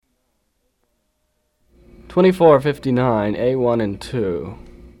2459, A1 and 2.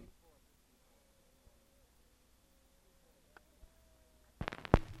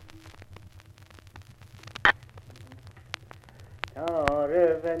 En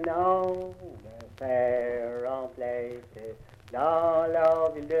revenant me faire en place dans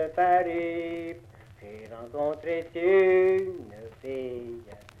la ville de Paris, j'ai rencontré une fille,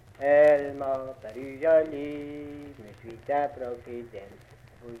 elle m'a paru jolie, me suis approché d'elle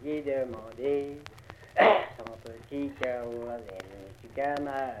pour lui demander son petit cœur avec qu'à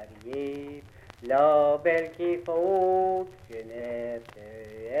marier. La belle qui faut jeunesse,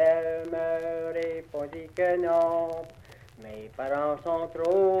 elle me répondit que non. Mes parents sont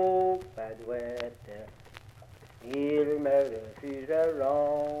trop padouettes, ils me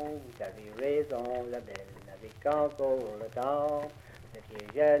refuseront. Vous avez raison, la belle, avec encore le temps. Vous étiez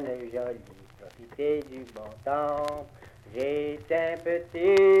jeune et jolie, profitez du bon temps. J'ai un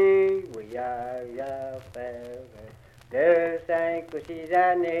petit voyage à faire de 5 ou 6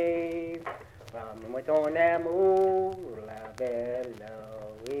 années. Prends-moi ton amour, la belle,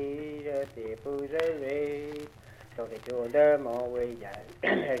 oui, je t'épouserai. Sur le tour de mon voyage,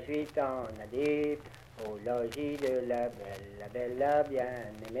 je suis en allé au logis de la belle la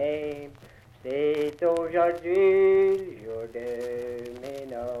bien-aimée. C'est aujourd'hui le jour de mes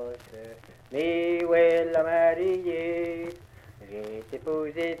noces, mais où est la mariée? J'ai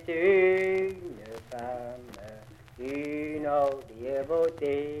épousé une femme, une autre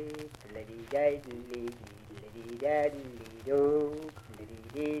beauté.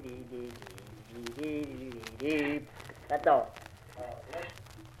 Attends.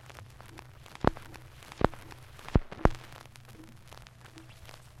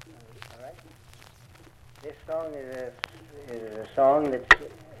 This song is a song that's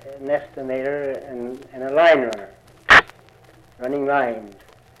an estimator and a line runner, running lines,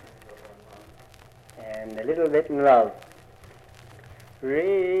 and a little bit in love.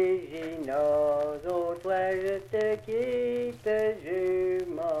 Regina, oh toi je te quitte, je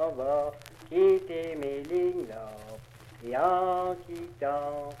m'en vais quitter mes lignes là. Et en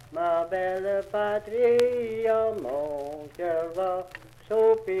quittant ma belle patrie, oh, mon cœur va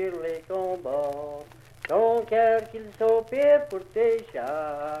soupir les combats. Ton cœur qu'il soupire pour tes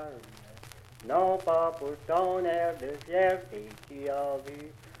charmes, non pas pour ton air de fierté. Tu as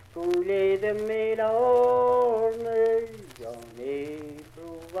vu couler de mes larmes, en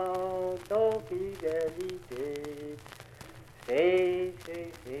éprouvant ton fidélité.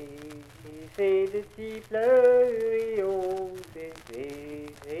 C'est de t'y pleurer, oh, c'est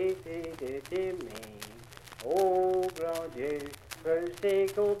de t'aimer. Oh, grand Dieu, je sais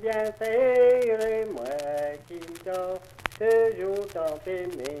combien c'est, moi qui t'en ce jour tant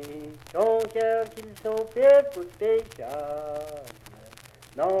aimé. Ton cœur qu'il soupire pour tes charmes,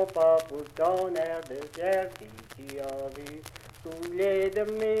 non pas pour ton air de fierté. Tu as vu couler de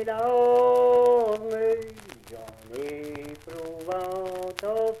mes larmes, en éprouvant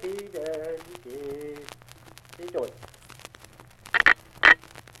ton fidélité. C'est tout.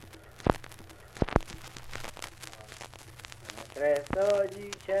 Maîtresse du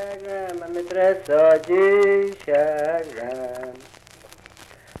chagrin, ma maîtresse du chagrin.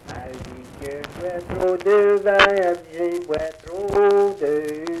 Elle dit que je bois trop de vin, elle dit que je bois trop de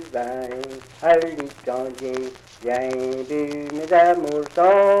vin. Elle dit quand j'ai bien bu, mes amours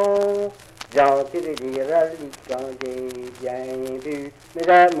sont gentils de dire. Elle dit quand j'ai bien bu, mes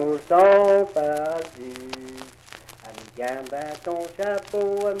amours sont perdus. Ami Gambin ton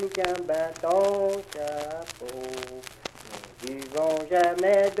chapeau, ami Gambin ton chapeau. Nous buvons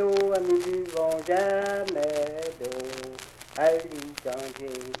jamais d'eau, amis buvons jamais d'eau. Allez quand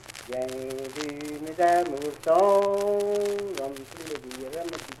j'ai bien vu, mes amours sont, comme tu le diras, me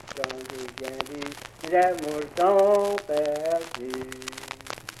dit quand j'ai bien vu, mes amours sont perdus.